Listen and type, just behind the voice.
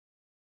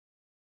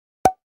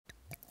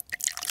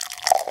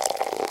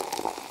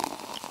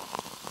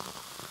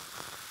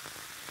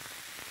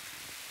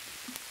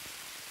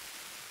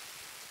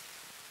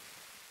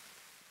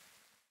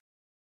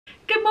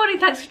Good morning,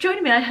 thanks for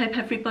joining me. I hope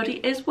everybody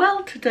is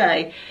well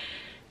today.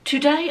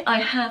 Today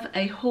I have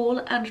a haul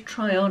and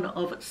try on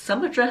of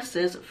summer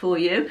dresses for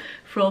you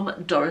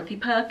from Dorothy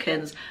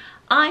Perkins.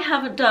 I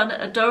haven't done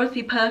a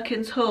Dorothy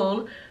Perkins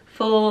haul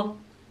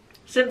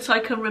since I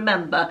can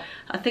remember.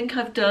 I think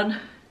I've done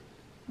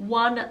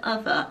one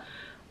other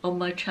on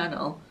my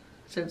channel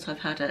since I've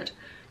had it.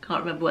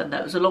 Can't remember when,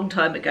 that was a long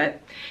time ago.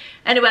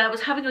 Anyway, I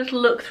was having a little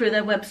look through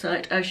their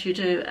website, as you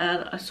do,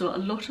 and I saw a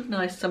lot of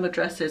nice summer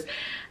dresses.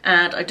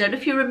 And I don't know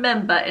if you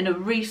remember, in a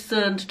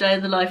recent Day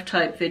in the Life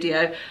type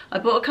video, I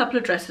bought a couple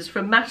of dresses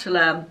from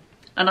Matalan,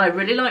 and I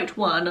really liked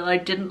one and I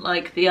didn't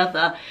like the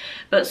other.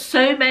 But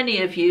so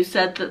many of you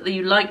said that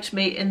you liked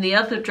me in the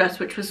other dress,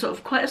 which was sort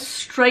of quite a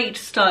straight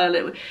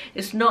style.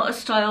 It's not a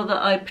style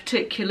that I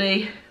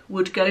particularly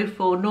would go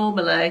for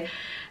normally,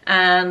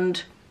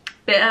 and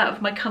bit out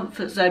of my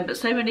comfort zone, but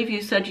so many of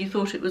you said you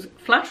thought it was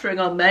flattering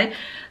on me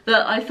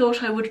that I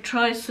thought I would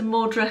try some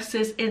more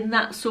dresses in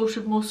that sort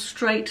of more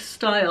straight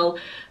style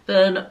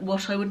than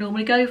what I would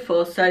normally go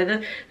for.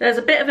 So there's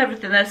a bit of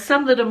everything. There's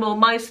some that are more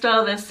my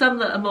style, there's some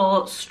that are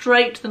more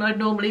straight than I'd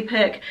normally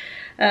pick.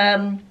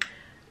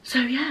 So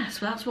yeah,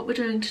 so that's what we're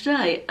doing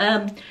today.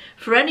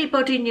 For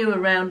anybody new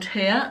around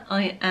here,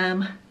 I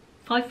am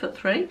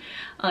 5'3".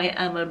 I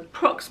am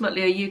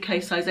approximately a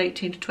UK size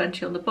 18 to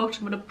 20 on the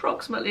bottom and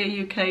approximately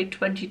a UK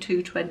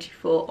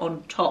 22-24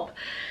 on top.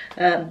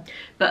 But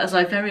as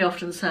I very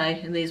often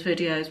say in these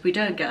videos, we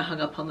don't get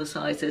hung up on the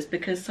sizes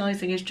because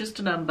sizing is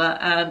just a number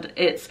and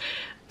it's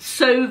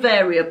so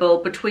variable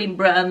between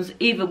brands,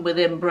 even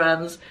within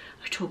brands.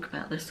 I talk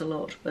about this a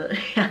lot, but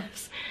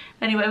yes.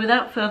 Anyway,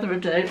 without further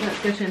ado,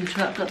 let's get into it.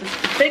 I've got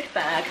this big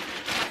bag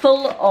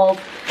full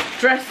of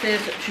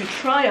dresses to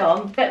try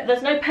on.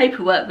 There's no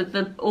paperwork with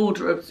the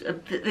order.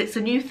 It's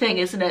a new thing,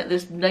 isn't it?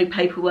 There's no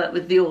paperwork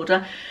with the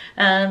order,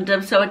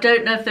 and so I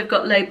don't know if they've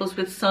got labels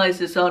with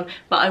sizes on,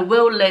 but I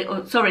will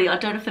sorry, I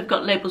don't know if they've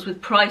got labels with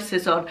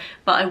prices on,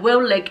 but I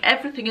will link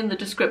everything in the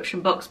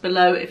description box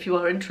below if you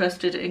are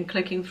interested in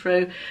clicking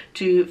through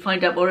to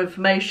find out more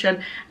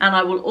information. And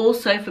I will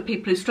also, for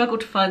people who struggle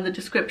to find the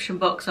description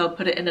box, I'll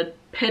put it in a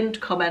pinned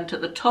comment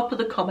at the top of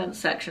the comment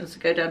section, so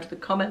go down to the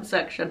comment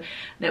section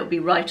and it will be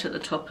right at the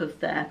top of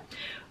there.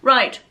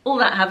 Right, all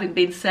that having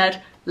been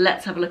said,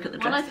 let's have a look at the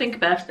dresses. When I think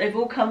about it, they've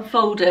all come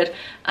folded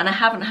and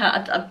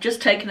I've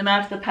just taken them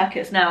out of the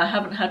packets now. I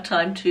haven't had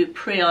time to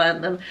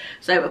pre-iron them,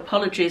 so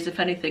apologies if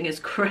anything is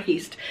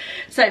creased.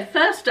 So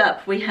first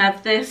up we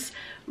have this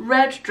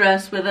red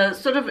dress with a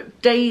sort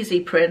of daisy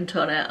print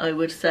on it, I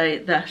would say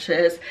that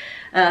is.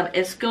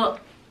 It's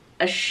got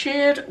a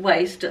sheared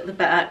waist at the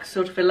back,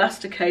 sort of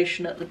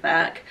elastication at the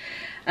back.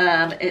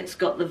 It's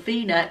got the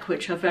V-neck,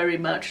 which I very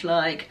much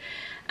like,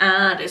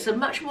 and it's a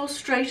much more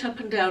straight up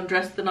and down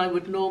dress than I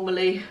would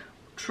normally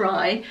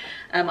try.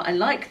 I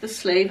like the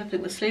sleeve. I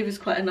think the sleeve is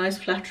quite a nice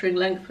flattering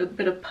length with a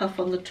bit of puff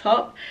on the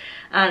top,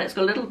 and it's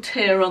got a little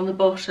tear on the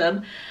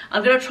bottom.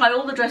 I'm going to try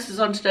all the dresses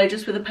on today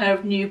just with a pair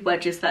of nude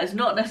wedges. That is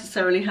not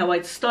necessarily how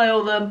I'd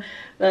style them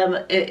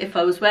if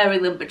I was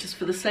wearing them, but just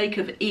for the sake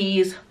of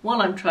ease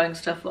while I'm trying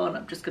stuff on,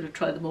 I'm just going to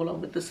try them all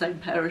on with the same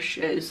pair of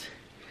shoes.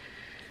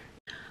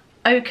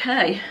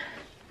 Okay,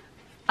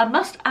 I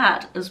must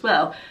add as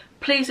well,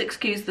 please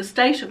excuse the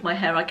state of my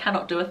hair. I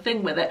cannot do a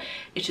thing with it.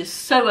 It is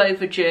so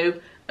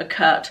overdue a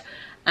cut,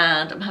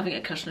 and I'm having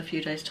it cut in a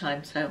few days'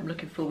 time, so I'm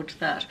looking forward to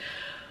that.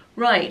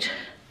 Right,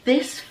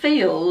 this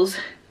feels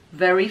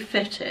very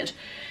fitted.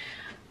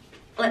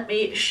 Let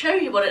me show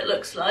you what it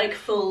looks like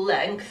full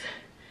length.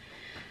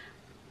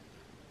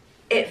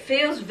 It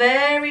feels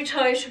very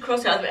tight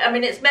across. I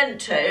mean, it's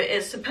meant to,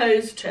 it's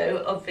supposed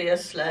to,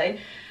 obviously.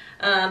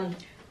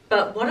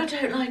 But what I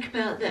don't like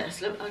about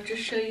this, look, I'll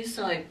just show you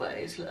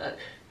sideways, look,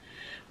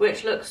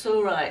 which looks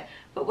all right.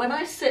 But when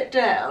I sit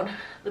down,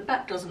 the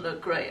back doesn't look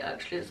great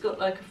actually. It's got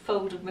like a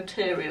fold of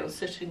material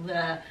sitting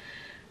there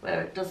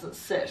where it doesn't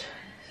sit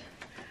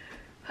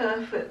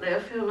perfectly.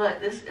 I feel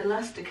like this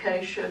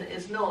elastication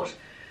is not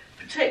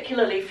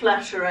particularly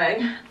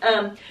flattering.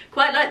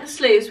 Quite like the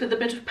sleeves with a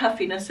bit of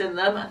puffiness in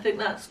them. I think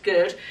that's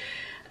good.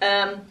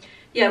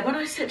 Yeah, when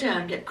I sit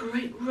down I get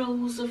great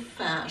rolls of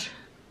fat.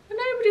 And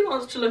nobody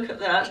wants to look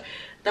at that.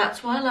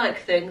 That's why I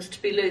like things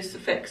to be loose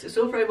affixed. It's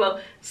all very well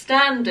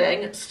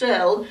standing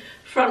still,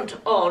 front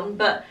on,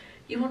 but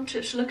you want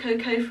it to look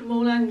okay from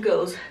all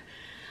angles.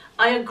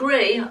 I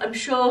agree. I'm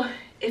sure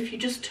if you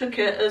just took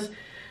it as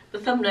the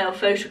thumbnail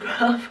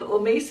photograph or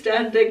me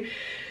standing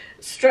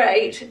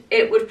straight,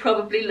 it would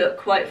probably look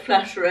quite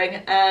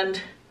flattering,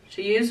 and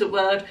to use a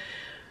word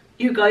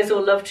you guys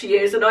all love to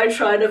use and I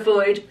try and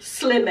avoid,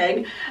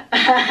 slimming.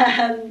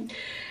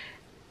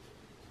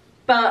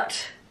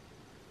 But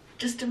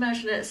just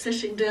imagine it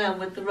sitting down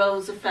with the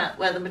rolls of fat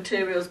where the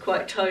material is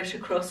quite tight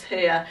across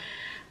here.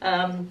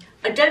 I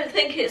don't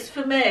think it's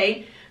for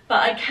me,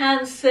 but I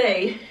can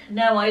see,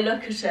 now I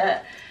look at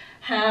it,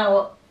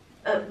 how,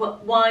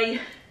 why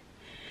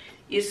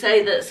you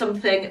say that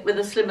something with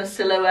a slimmer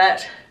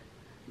silhouette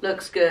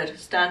looks good,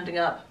 standing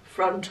up,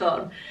 front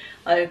on.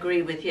 I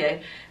agree with you.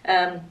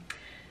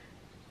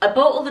 I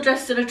bought all the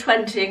dresses in a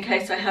 20 in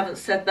case I haven't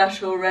said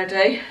that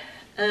already.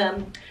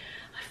 I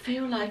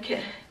feel like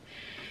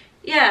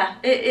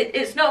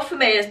it's not for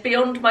me. It's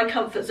beyond my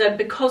comfort zone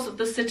because of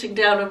the sitting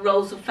down and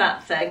rolls of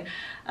fat thing.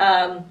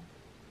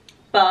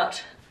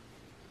 But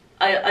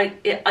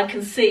I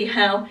can see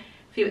how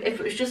if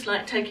it was just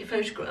like take your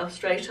photograph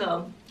straight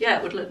on, yeah,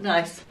 it would look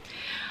nice.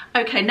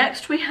 Okay,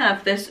 next we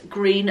have this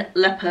green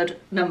leopard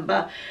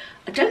number.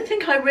 I don't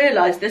think I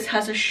realised this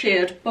has a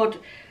sheared body.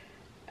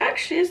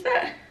 Actually,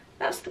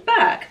 that's the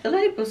back, the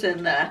label's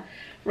in there.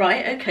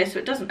 Right, okay, so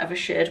it doesn't have a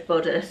sheared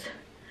bodice.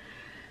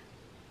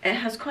 It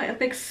has quite a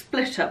big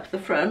split up the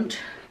front.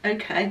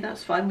 Okay,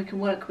 that's fine, we can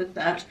work with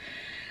that.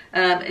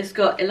 It's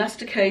got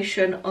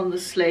elastication on the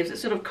sleeves.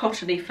 It's sort of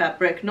cottony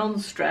fabric,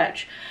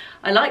 non-stretch.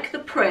 I like the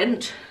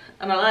print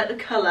and I like the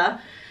colour.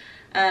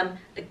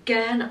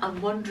 Again,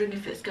 I'm wondering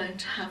if it's going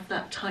to have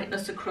that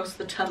tightness across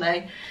the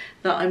tummy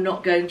that I'm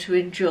not going to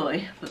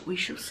enjoy, but we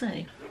shall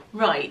see.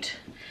 Right,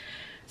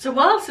 it's a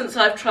while since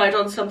I've tried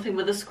on something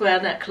with a square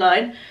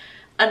neckline,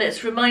 and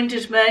it's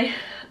reminded me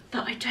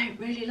that I don't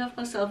really love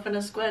myself in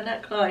a square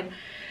neckline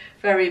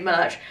very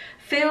much.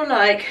 Feel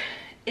like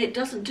it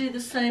doesn't do the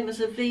same as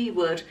a V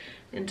would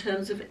in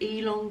terms of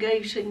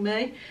elongating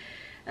me.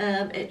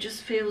 It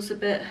just feels a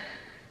bit,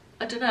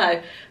 I don't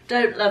know,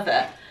 don't love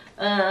it.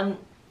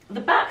 The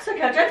back's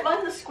okay, I don't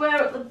mind the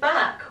square at the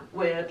back,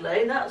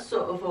 weirdly, that's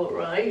sort of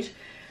alright.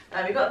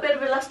 You've got a bit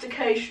of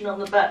elastication on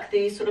the back,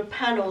 the sort of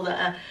panel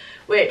there,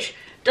 which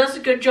does a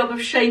good job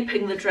of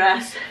shaping the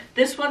dress.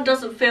 This one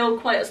doesn't feel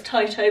quite as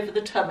tight over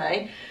the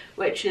tummy,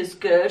 which is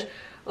good,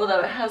 although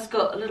it has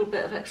got a little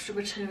bit of extra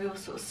material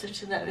sort of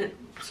sitting there. It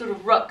sort of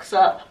rucks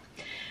up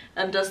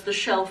and does the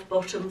shelf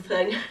bottom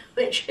thing,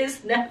 which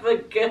is never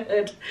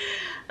good.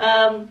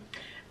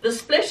 The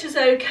split is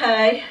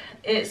okay.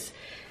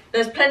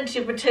 There's plenty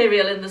of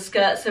material in the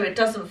skirt, so it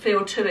doesn't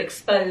feel too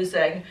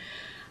exposing.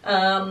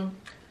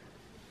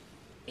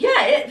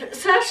 Yeah,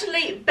 it's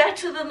certainly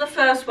better than the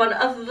first one,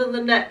 other than the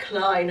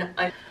neckline.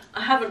 I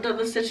haven't done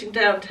the sitting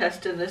down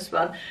test in this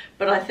one,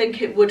 but I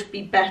think it would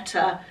be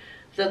better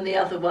than the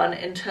other one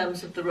in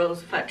terms of the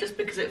rolls of fat, just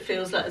because it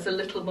feels like there's a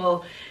little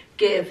more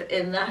give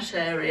in that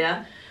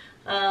area.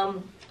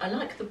 I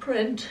like the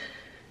print.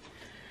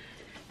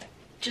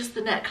 Just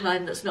the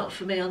neckline that's not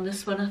for me on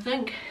this one, I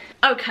think.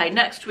 Okay,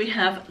 next we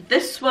have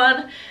this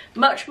one.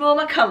 Much more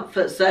my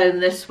comfort zone,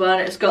 this one.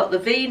 It's got the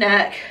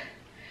V-neck.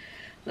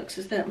 Looks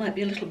as though it might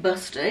be a little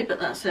busty, but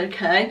that's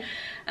okay.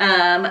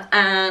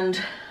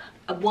 And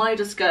a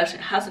wider skirt. It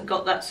hasn't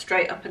got that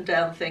straight up and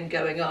down thing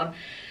going on.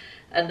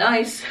 A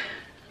nice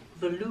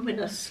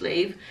voluminous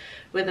sleeve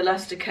with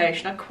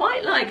elastication.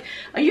 I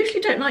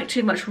usually don't like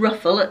too much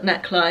ruffle at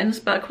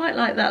necklines, but I quite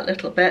like that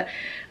little bit.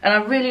 And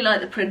I really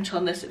like the print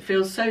on this. It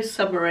feels so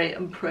summery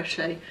and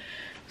pretty.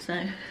 So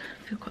I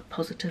feel quite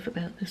positive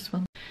about this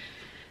one.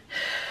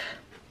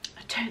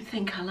 I don't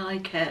think I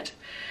like it.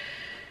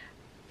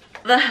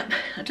 I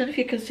don't know if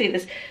you can see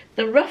this.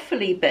 The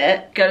ruffly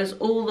bit goes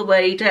all the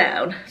way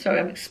down. Sorry,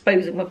 I'm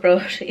exposing my bra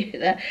to you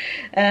there.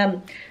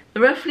 The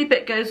ruffly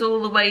bit goes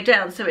all the way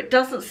down, so it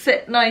doesn't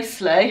sit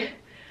nicely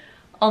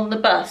on the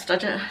bust.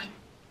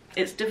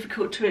 It's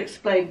difficult to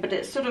explain, but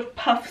it sort of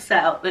puffs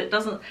out. It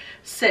doesn't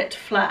sit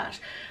flat.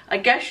 I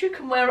guess you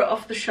can wear it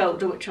off the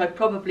shoulder, which I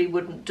probably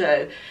wouldn't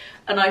do.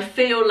 And I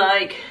feel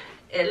like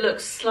it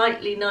looks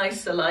slightly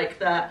nicer like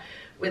that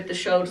with the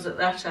shoulders at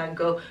that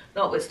angle,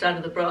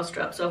 notwithstanding the bra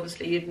straps.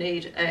 Obviously you'd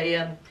need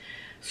a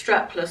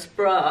strapless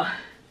bra.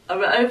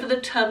 Over the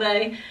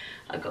tummy,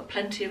 I've got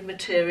plenty of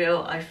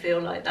material. I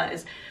feel like that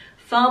is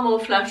far more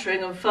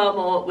flattering and far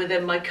more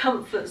within my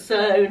comfort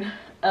zone.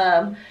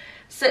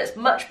 Sits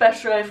much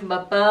better over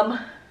my bum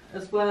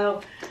as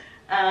well,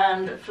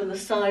 and from the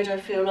side I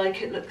feel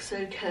like it looks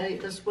okay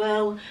as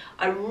well.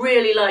 I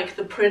really like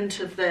the print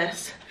of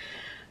this,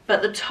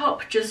 but the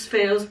top just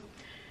feels,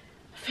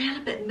 I feel a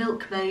bit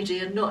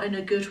milkmaidey, and not in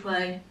a good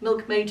way.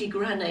 Milkmaidey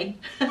granny.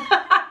 Is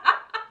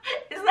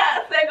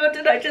that a thing, or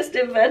did I just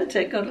invent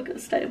it? God, look at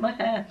the state of my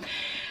hair.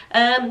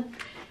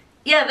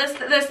 Yeah,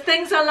 there's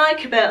things I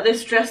like about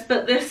this dress,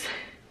 but this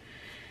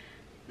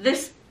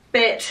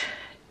bit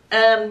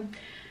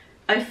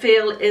I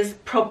feel is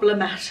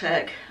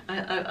problematic.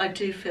 I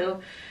do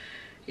feel,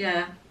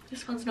 yeah,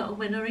 this one's not a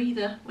winner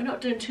either. We're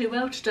not doing too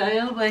well today,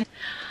 are we?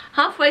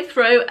 Halfway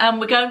through, and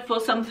we're going for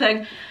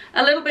something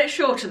a little bit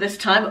shorter this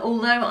time,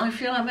 although I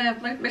feel I may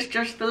have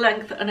misjudged the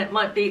length and it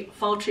might be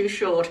far too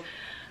short.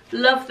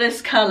 Love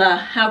this colour.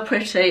 How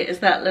pretty is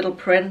that little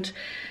print?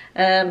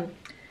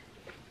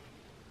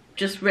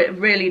 Just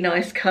really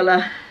nice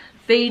colour.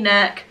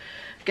 V-neck.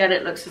 Again,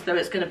 it looks as though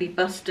it's going to be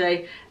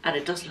busty, and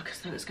it does look as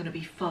though it's going to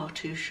be far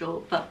too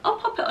short, but I'll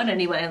pop it on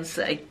anyway and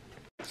see.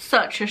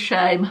 Such a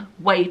shame,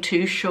 way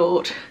too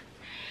short.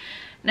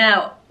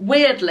 Now,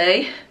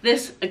 weirdly,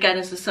 this again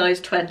is a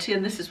size 20,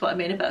 and this is what I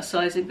mean about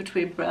sizing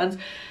between brands.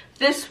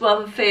 This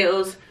one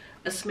feels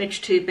a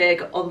smidge too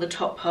big on the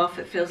top half.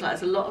 It feels like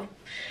there's a lot of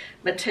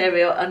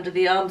material under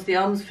the arms. The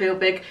arms feel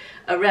big.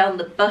 Around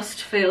the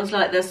bust feels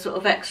like there's sort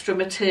of extra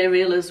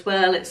material as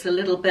well. It's a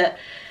little bit,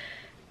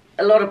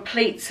 a lot of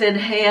pleats in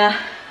here.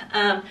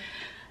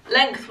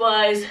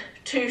 Lengthwise,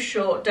 too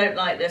short, don't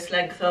like this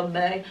length on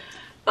me.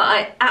 But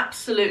I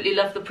absolutely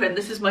love the print.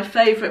 This is my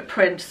favourite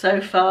print so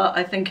far.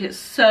 I think it's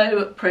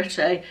so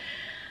pretty.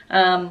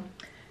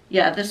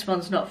 Yeah, this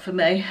one's not for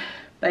me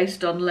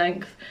based on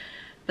length,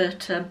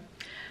 but I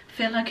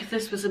feel like if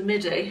this was a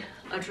midi,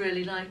 I'd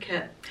really like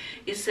it.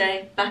 You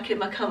see, back in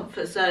my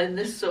comfort zone,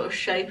 this sort of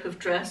shape of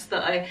dress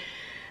that I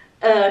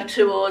err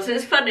towards.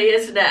 It's funny,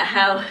 isn't it,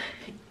 how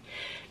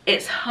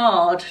it's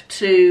hard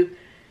to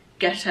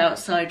get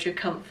outside your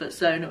comfort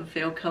zone and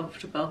feel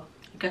comfortable.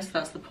 I guess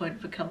that's the point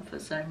of a comfort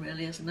zone,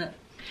 really, isn't it?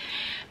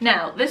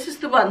 Now, this is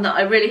the one that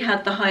I really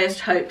had the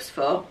highest hopes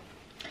for.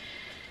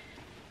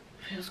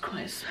 Feels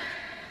quite...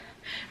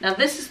 Now,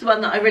 this is the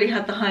one that I really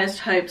had the highest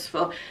hopes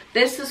for.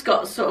 This has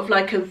got sort of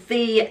like a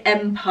V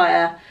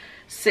empire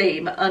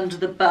seam under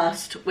the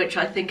bust, which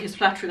I think is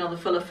flattering on the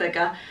fuller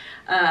figure.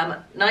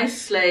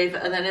 Nice sleeve,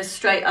 and then is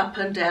straight up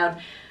and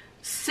down.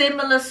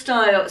 Similar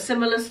style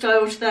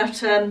to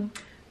that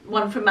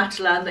one from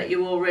Matalan that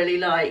you all really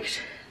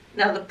liked.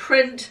 Now, the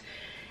print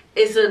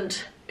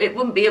isn't, it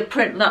wouldn't be a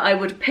print that I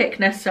would pick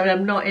necessarily.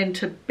 I'm not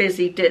into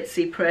busy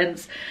ditzy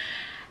prints.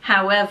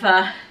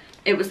 However,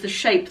 it was the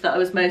shape that I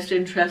was most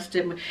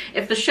interested in.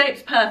 If the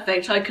shape's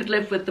perfect, I could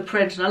live with the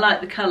print, and I like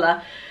the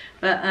colour,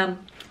 but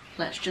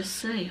let's just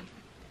see.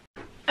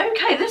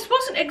 Okay, this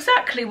wasn't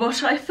exactly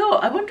what I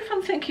thought. I wonder if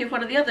I'm thinking of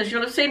one of the others.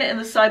 You'll have seen it in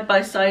the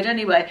side-by-side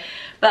anyway,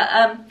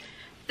 but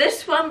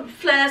this one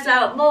flares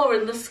out more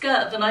in the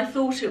skirt than I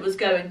thought it was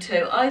going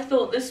to. I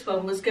thought this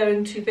one was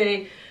going to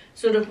be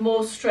sort of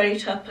more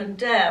straight up and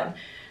down.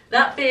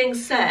 That being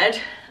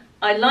said,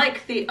 I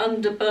like the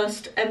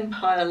underbust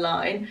empire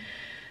line,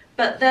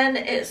 but then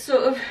it's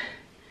sort of,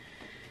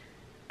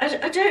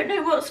 I don't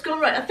know what's gone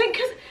right. I think,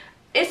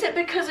 is it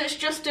because it's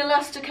just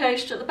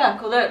elastication at the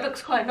back, although it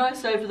looks quite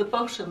nice over the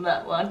bottom,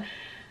 that one.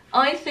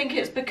 I think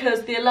it's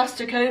because the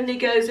elastic only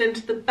goes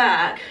into the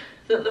back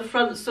that the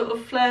front sort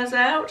of flares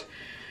out.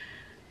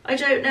 I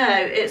don't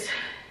know,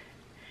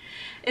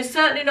 it's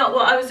certainly not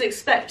what I was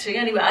expecting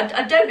anyway.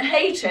 I don't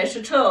hate it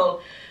at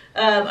all.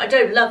 I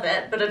don't love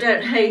it, but I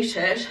don't hate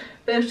it.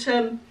 But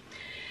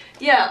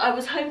yeah, I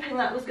was hoping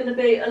that was going to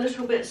be a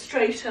little bit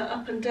straighter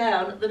up and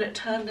down than it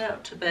turned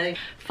out to be.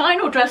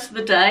 Final dress of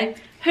the day.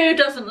 Who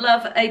doesn't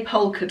love a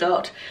polka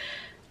dot?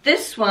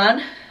 This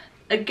one,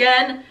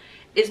 again,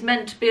 is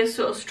meant to be a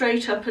sort of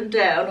straight up and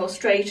down, or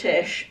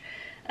straightish,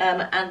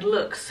 and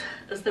looks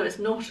as though it's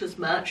not as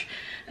much.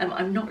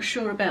 I'm not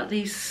sure about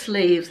these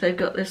sleeves. They've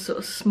got this sort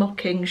of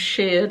smocking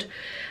sheared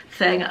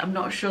thing. I'm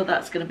not sure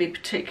that's going to be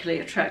particularly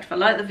attractive. I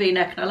like the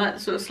V-neck, and I like the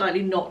sort of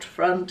slightly knot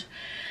front.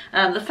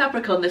 The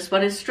fabric on this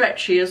one is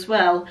stretchy as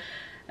well,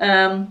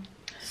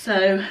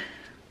 so a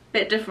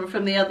bit different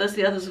from the others.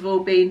 The others have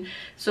all been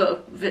sort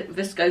of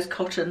viscose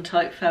cotton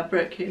type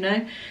fabric, you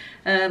know.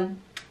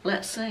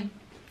 Let's see.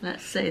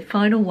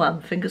 Final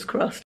one, fingers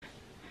crossed.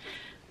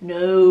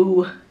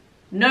 No.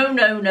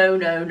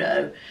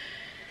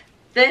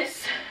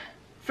 This,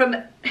 from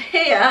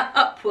here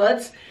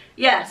upwards,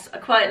 yes, I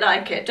quite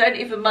like it. Don't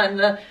even mind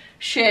the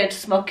sheared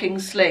smocking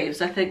sleeves.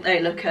 I think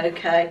they look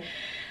okay.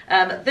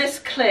 This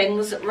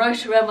clings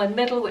right around my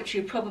middle, which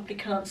you probably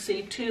can't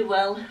see too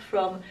well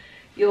from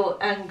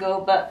your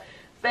angle, but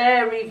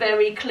very,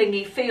 very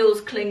clingy,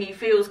 feels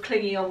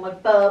clingy on my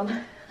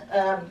bum.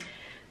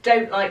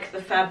 Don't like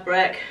the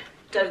fabric,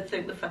 don't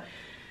think the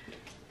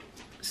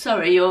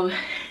sorry,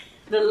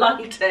 the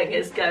lighting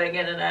is going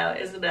in and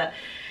out, isn't it?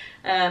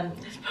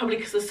 It's probably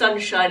because the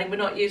sun's shining. We're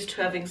not used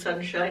to having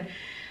sunshine.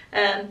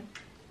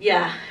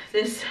 Yeah,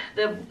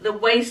 the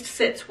waist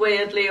sits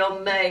weirdly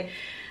on me.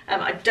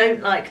 I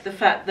don't like the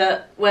fact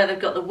that where they've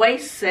got the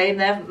waist seam,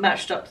 they haven't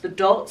matched up the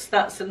dots.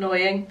 That's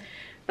annoying.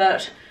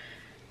 But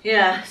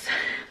yeah,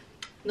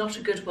 not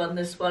a good one,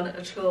 this one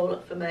at all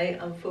for me,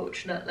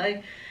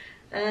 unfortunately.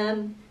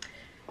 Yeah.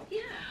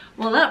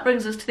 Well, that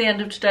brings us to the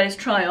end of today's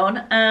try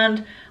on,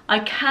 and I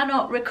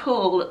cannot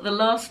recall the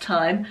last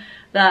time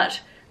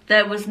that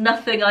there was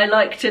nothing I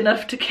liked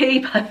enough to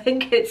keep. I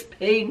think it's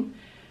been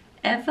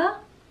ever,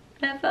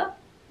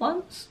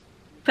 once,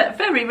 but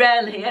very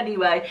rarely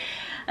anyway.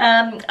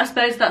 I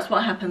suppose that's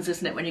what happens,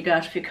 isn't it, when you go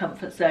out of your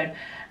comfort zone.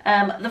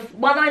 The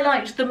one I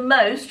liked the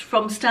most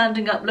from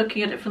standing up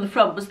looking at it from the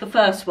front was the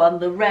first one,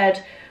 the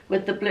red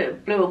with the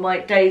blue and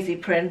white daisy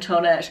print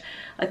on it.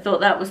 I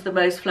thought that was the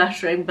most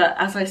flattering, but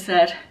as I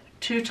said,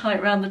 too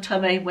tight round the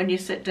tummy when you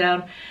sit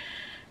down.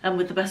 And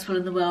with the best will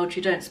in the world,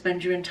 you don't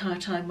spend your entire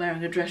time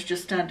wearing a dress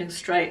just standing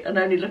straight and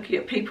only looking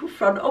at people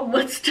front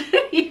onwards, do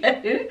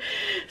you?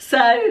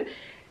 So,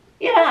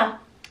 yeah,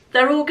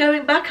 they're all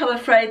going back, I'm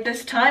afraid,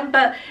 this time,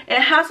 but it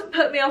hasn't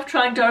put me off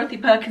trying Dorothy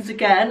Perkins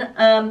again.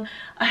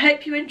 I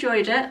hope you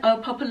enjoyed it. I'll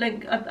pop a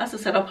link, as I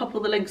said, I'll pop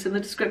all the links in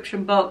the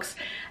description box,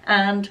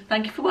 and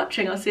thank you for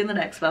watching. I'll see you in the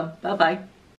next one. Bye-bye.